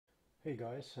Hey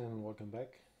guys, and welcome back.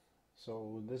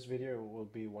 So this video will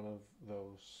be one of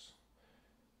those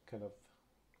kind of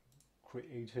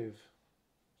creative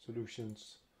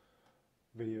solutions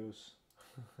videos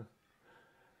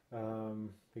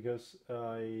because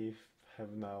I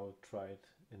have now tried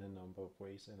in a number of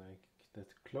ways, and the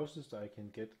closest I can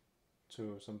get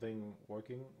to something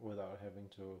working without having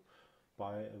to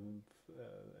buy an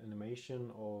animation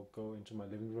or go into my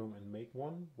living room and make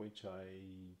one, which I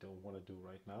don't want to do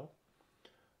right now.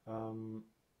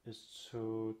 Is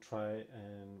to try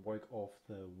and work off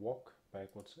the walk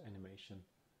backwards animation.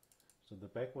 So the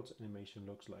backwards animation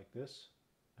looks like this.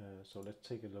 So let's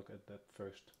take a look at that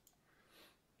first.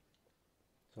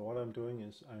 So what I'm doing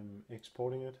is I'm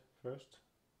exporting it first.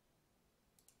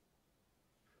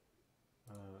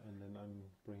 And then I'm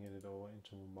bringing it over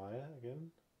into Maya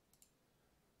again.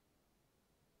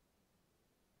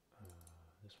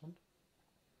 This one.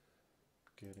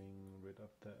 Getting rid of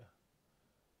the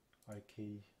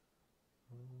IK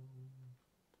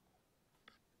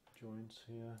joints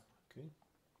here. Okay.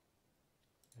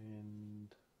 And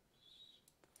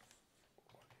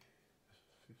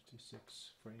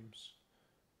 56 frames.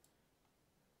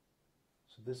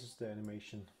 So this is the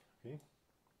animation. Okay.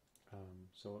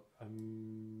 So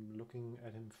I'm looking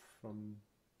at him from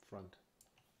front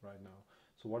right now.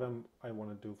 So what I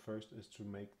want to do first is to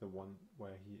make the one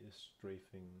where he is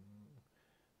strafing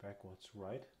backwards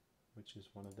right, which is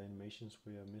one of the animations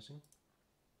we are missing.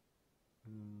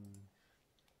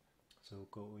 So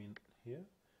go in here,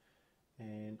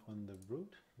 and on the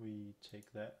root we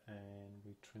take that and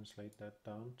we translate that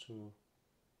down to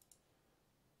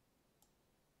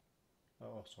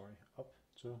up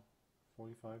to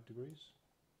 45 degrees.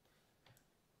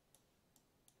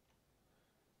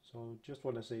 So just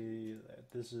want to say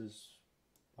that this is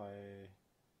by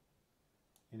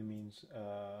any means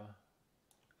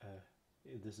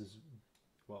this is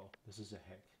a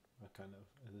hack,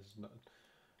 this is not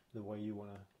the way you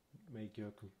want to make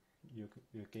your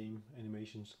game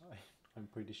animations. I'm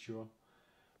pretty sure,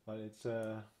 but it's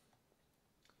a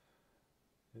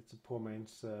poor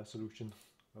man's solution,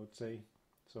 I would say.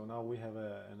 So now we have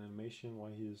an animation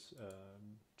while he is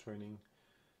turning,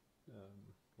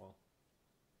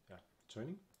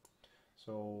 turning.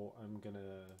 So I'm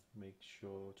gonna make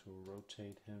sure to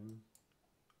rotate him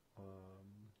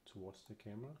towards the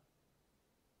camera.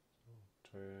 So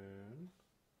turn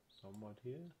somewhat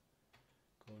here,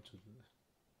 go to the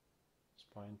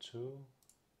spine 2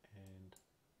 and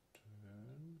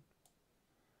turn,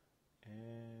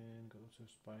 and go to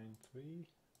spine 3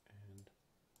 and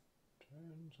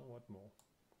turn somewhat more,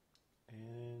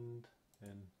 and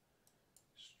then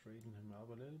straighten him up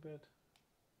a little bit.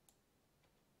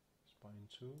 Spine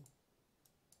 2,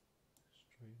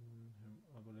 straighten him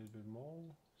up a little bit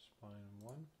more, spine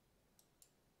 1,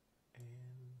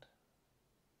 and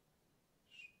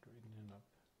straighten him up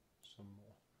some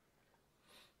more.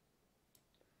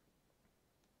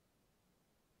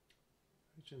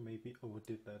 Actually, maybe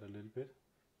overdid that a little bit.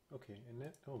 Okay, and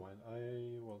then, oh mind,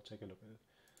 I will take a look at it.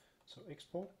 So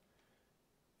export,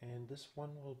 and this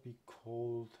one will be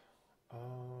called,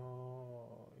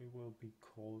 it will be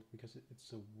called, because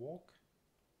it's a walk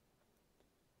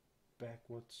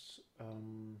backwards,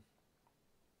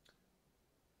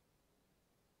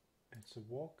 it's a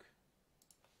walk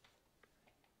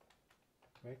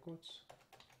backwards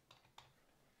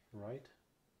right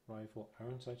rifle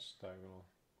iron sights diagonal.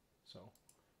 So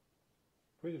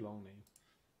pretty long name.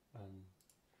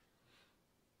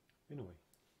 Anyway,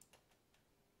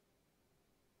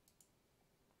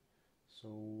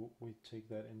 so we take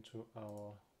that into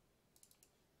our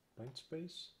blank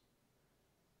space,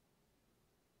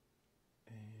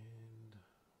 and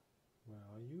where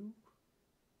are you?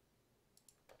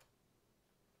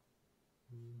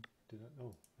 Did I?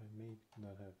 Oh, I may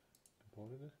not have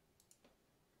imported it.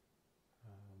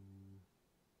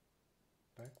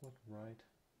 Backward right.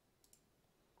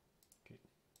 Okay.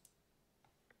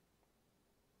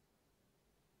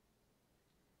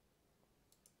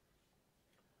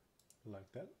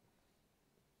 Like that.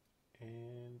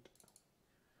 And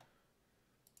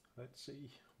let's see,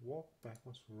 walk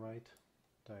backwards right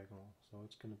diagonal. So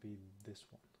it's going to be this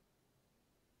one.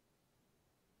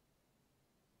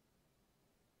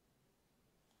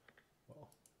 Well,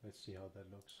 let's see how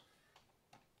that looks.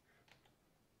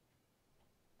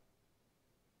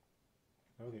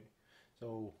 Okay,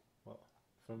 so, well,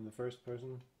 from the first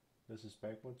person, this is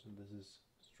backwards and this is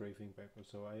strafing backwards.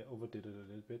 So I overdid it a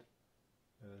little bit,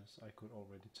 as I could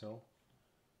already tell.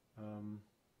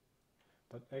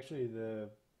 But actually the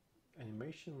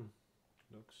animation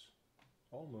looks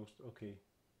almost okay.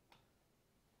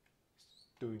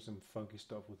 doing some funky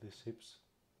stuff with his hips,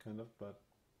 kind of, but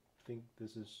I think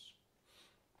this is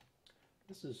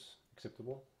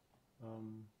acceptable.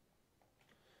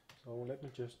 So let me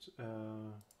just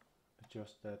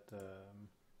adjust that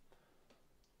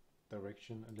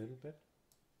direction a little bit.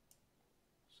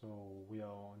 So we are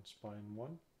on spine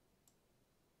 1,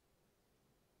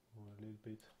 or a little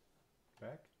bit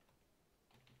back,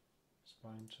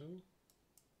 spine 2,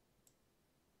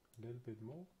 a little bit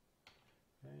more,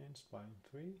 and spine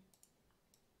 3,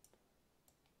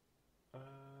 a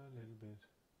little bit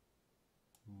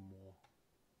more,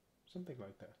 something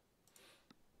like that,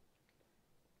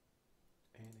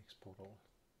 and export all.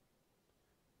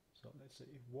 So let's say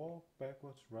walk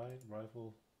backwards, right,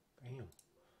 rifle, damn,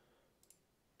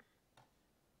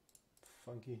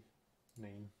 funky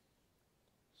name.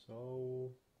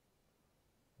 So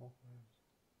walk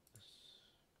this,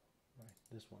 right,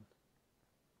 this one.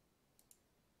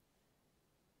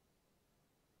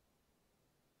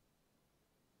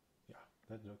 Yeah,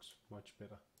 that looks much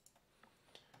better.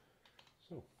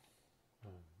 So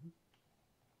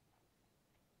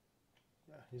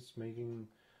yeah, he's making, you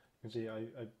can see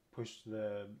I push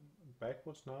the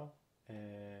backwards now,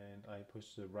 and I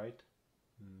push the right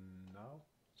now,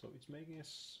 so it's making a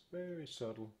very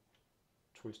subtle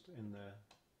twist in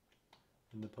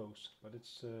the pose, but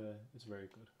it's very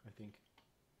good. I think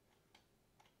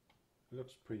it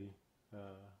looks pretty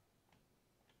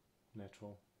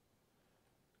natural.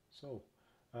 So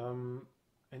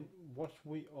and what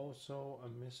we also are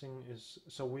missing is,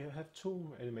 so we have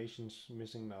two animations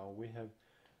missing now. We have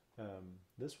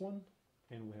this one,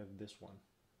 and we have this one,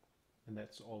 and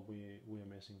that's all we are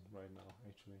missing right now,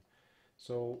 actually.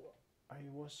 So I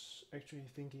was actually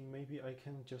thinking maybe I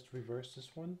can just reverse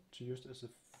this one to use as a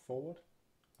forward.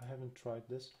 I haven't tried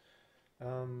this,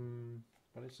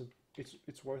 but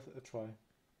it's worth a try.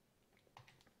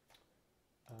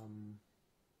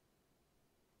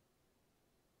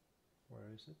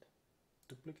 Where is it?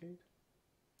 Duplicate.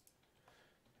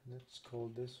 Let's call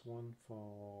this one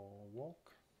for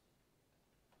walk,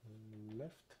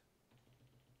 left,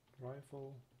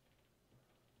 rifle,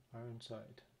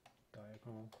 Ironside,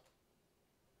 diagonal,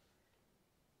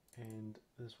 and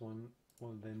this one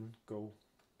will then go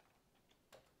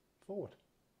forward.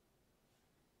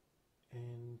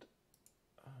 And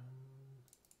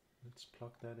let's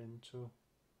plug that into,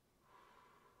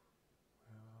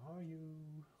 where are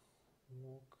you?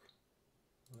 Walk,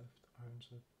 left,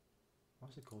 Ironside.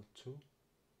 What's it called? 2?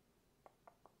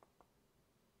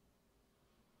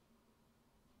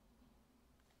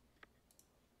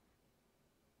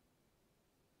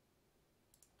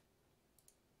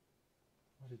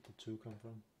 Where did the 2 come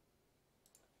from?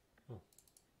 Oh.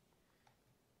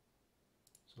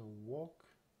 So walk,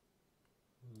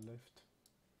 left,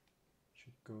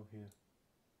 should go here.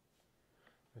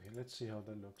 Okay, let's see how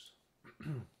that looks.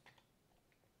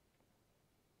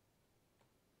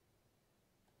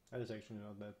 That is actually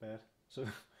not that bad. So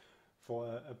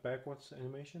for a backwards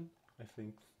animation, I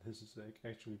think this is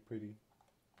actually pretty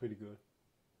good.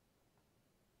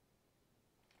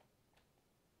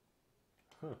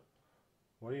 Huh.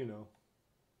 What do you know?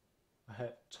 I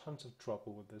had tons of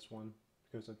trouble with this one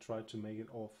because I tried to make it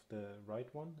off the right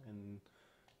one and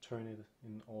turn it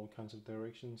in all kinds of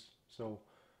directions. So,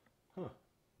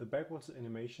 the backwards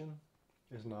animation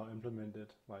is now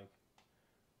implemented, like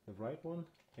the right one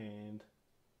and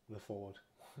the forward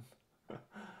one.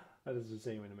 That is the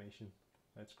same animation.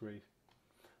 That's great.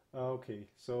 Okay,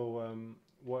 so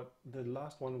what the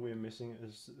last one we're missing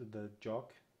is the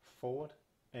jog forward,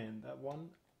 and that one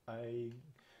I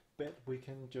bet we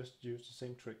can just use the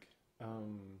same trick.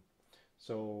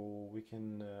 So we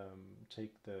can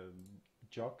take the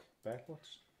jog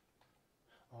backwards,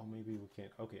 or maybe we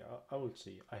can't. Okay, I will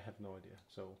see. I have no idea.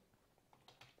 So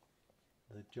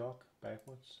the jog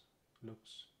backwards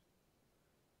looks,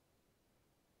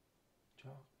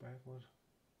 jog backward,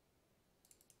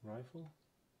 rifle.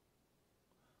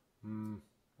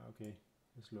 Okay,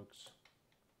 this looks,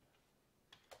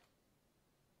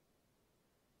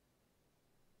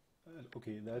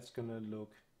 okay, that's gonna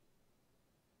look,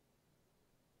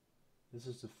 this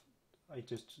is the, I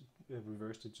just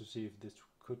reversed it to see if this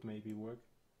could maybe work.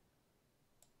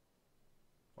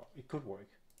 Well, it could work.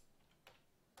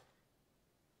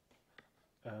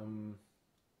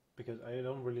 Because I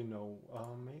don't really know,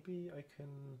 maybe I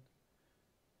can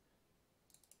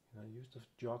I use the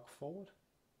jog forward?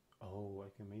 Oh, I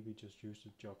can maybe just use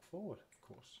the jog forward, of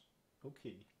course.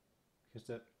 Okay, because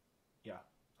that, yeah,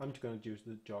 I'm just gonna use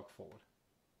the jog forward.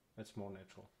 That's more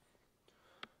natural.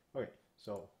 Okay,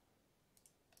 so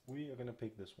we are gonna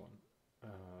pick this one.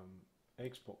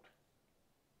 Export.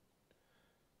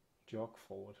 jog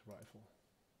forward rifle.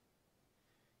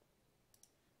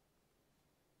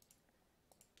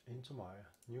 Into Maya,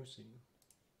 new scene,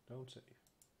 don't save.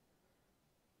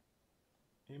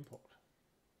 Import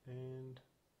and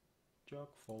jog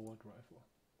forward rifle.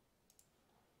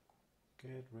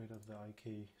 Get rid of the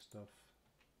IK stuff.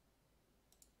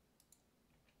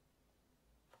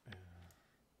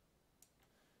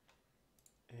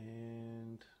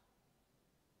 And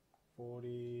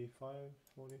 45,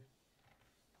 40,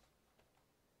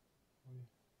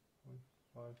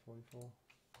 45, 44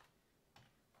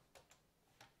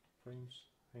 frames.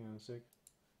 Hang on a sec.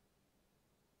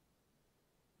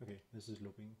 Okay, this is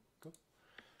looping. Go.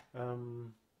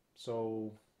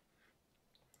 So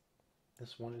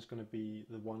this one is going to be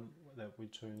the one that we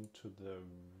turn to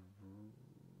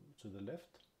the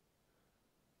left.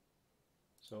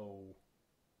 So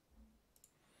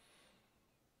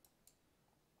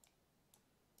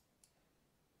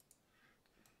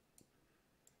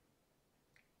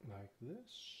like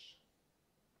this.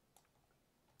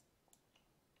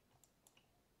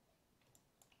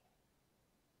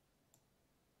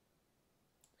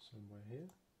 Somewhere here.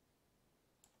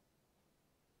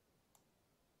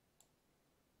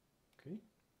 Okay.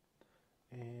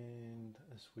 And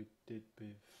as we did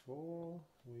before,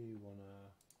 we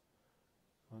wanna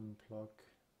unplug,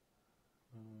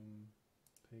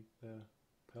 pick the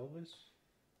pelvis,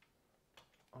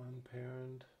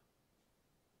 unparent,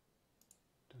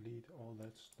 delete all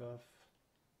that stuff,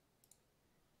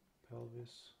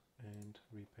 pelvis, and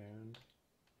reparent,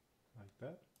 like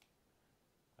that.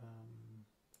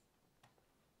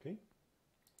 Okay,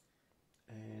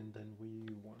 and then we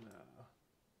wanna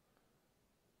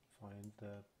find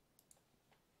the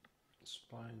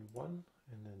spline 1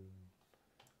 and then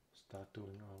start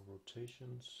doing our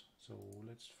rotations. So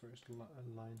let's first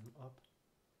line him up.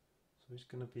 So he's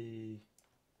gonna be,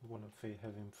 we want to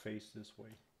have him face this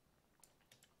way.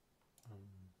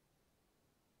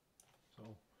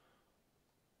 So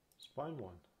spine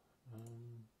 1.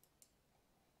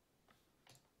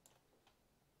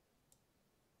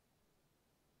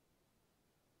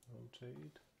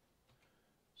 Rotate.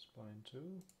 Spine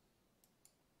 2.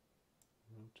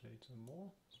 Rotate some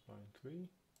more. Spine 3.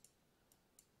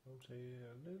 Rotate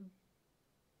a little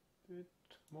bit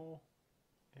more.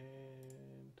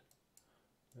 And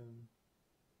then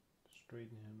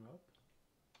straighten him up.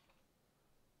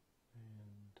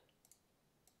 And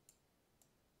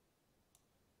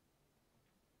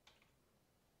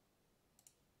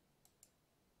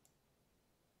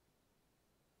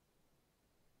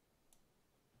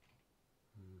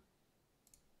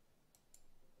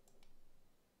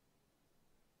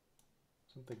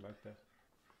something like that.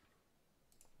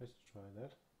 Let's try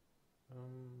that.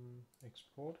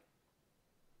 Export.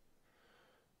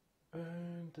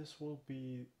 And this will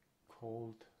be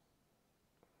called,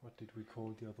 what did we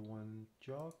call the other one?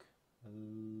 Jog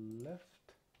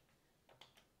left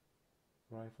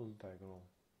rifle diagonal.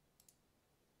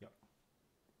 Yeah.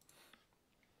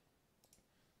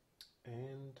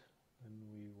 And then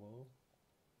we will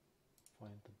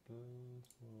find the build,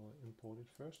 we'll import it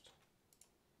first.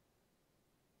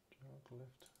 Jog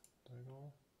left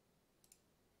diagonal.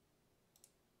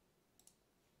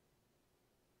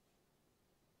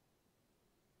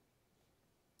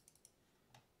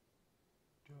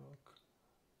 Jog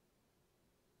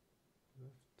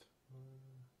left.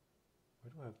 Why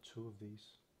do I have two of these?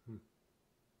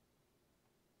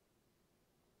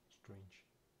 Strange.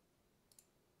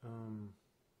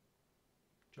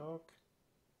 Jog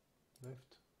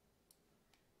left.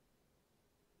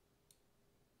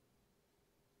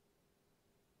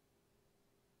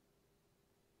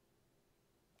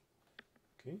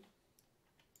 Okay.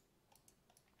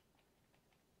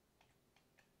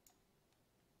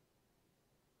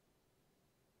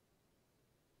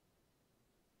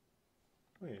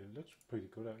 Oh yeah, it looks pretty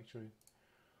good actually.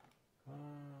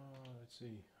 Let's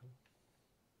see.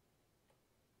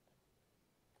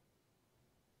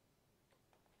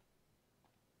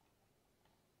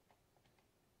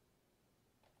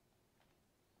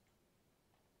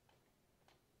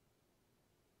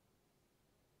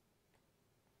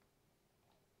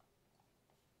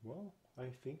 Well, I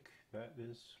think that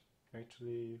is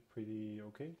actually pretty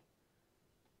okay.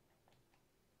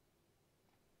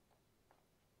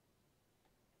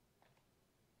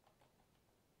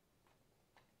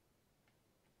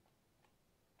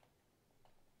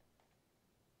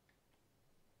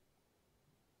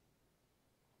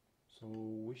 So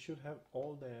we should have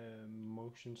all the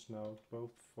motions now,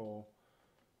 both for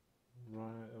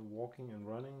walking and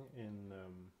running in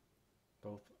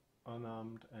both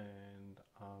unarmed and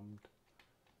armed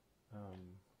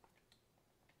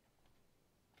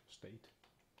spade.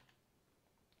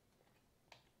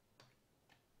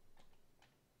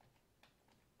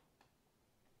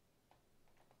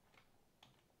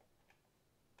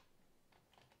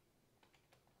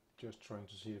 Just trying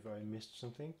to see if I missed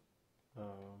something. And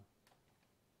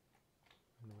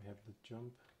we have the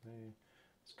jump.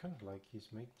 It's kind of like he's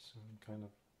making some kind of,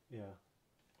 yeah,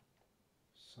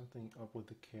 something up with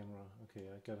the camera. Okay,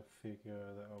 I gotta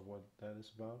figure out what that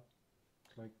is about.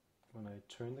 It's like when I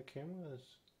turn the camera,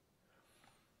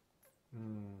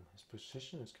 his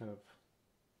position is kind of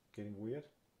getting weird.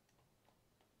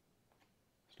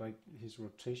 It's like his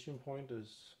rotation point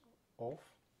is off.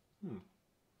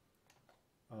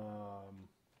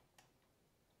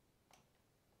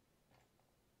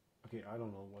 Okay, I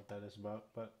don't know what that is about,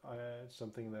 but it's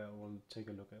something that I will take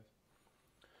a look at.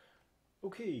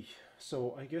 Okay,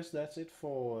 so I guess that's it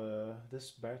for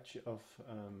this batch of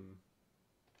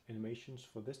animations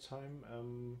for this time.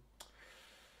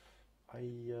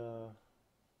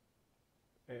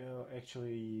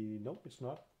 Actually, nope, it's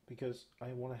not, because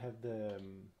I want to have the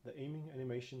aiming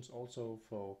animations also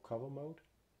for cover mode.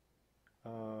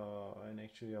 And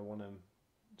actually I want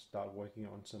to start working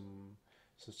on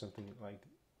something like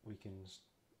we can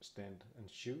stand and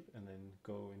shoot and then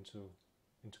go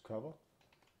into cover,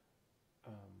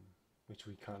 which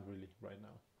we can't really right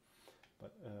now.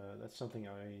 But that's something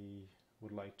I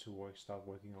would like to start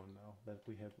working on now that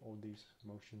we have all these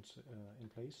motions in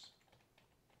place,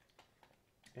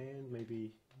 and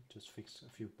maybe just fix a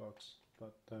few bugs.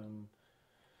 But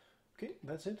okay,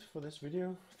 that's it for this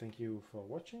video. Thank you for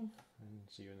watching, and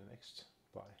see you in the next.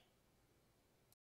 Bye.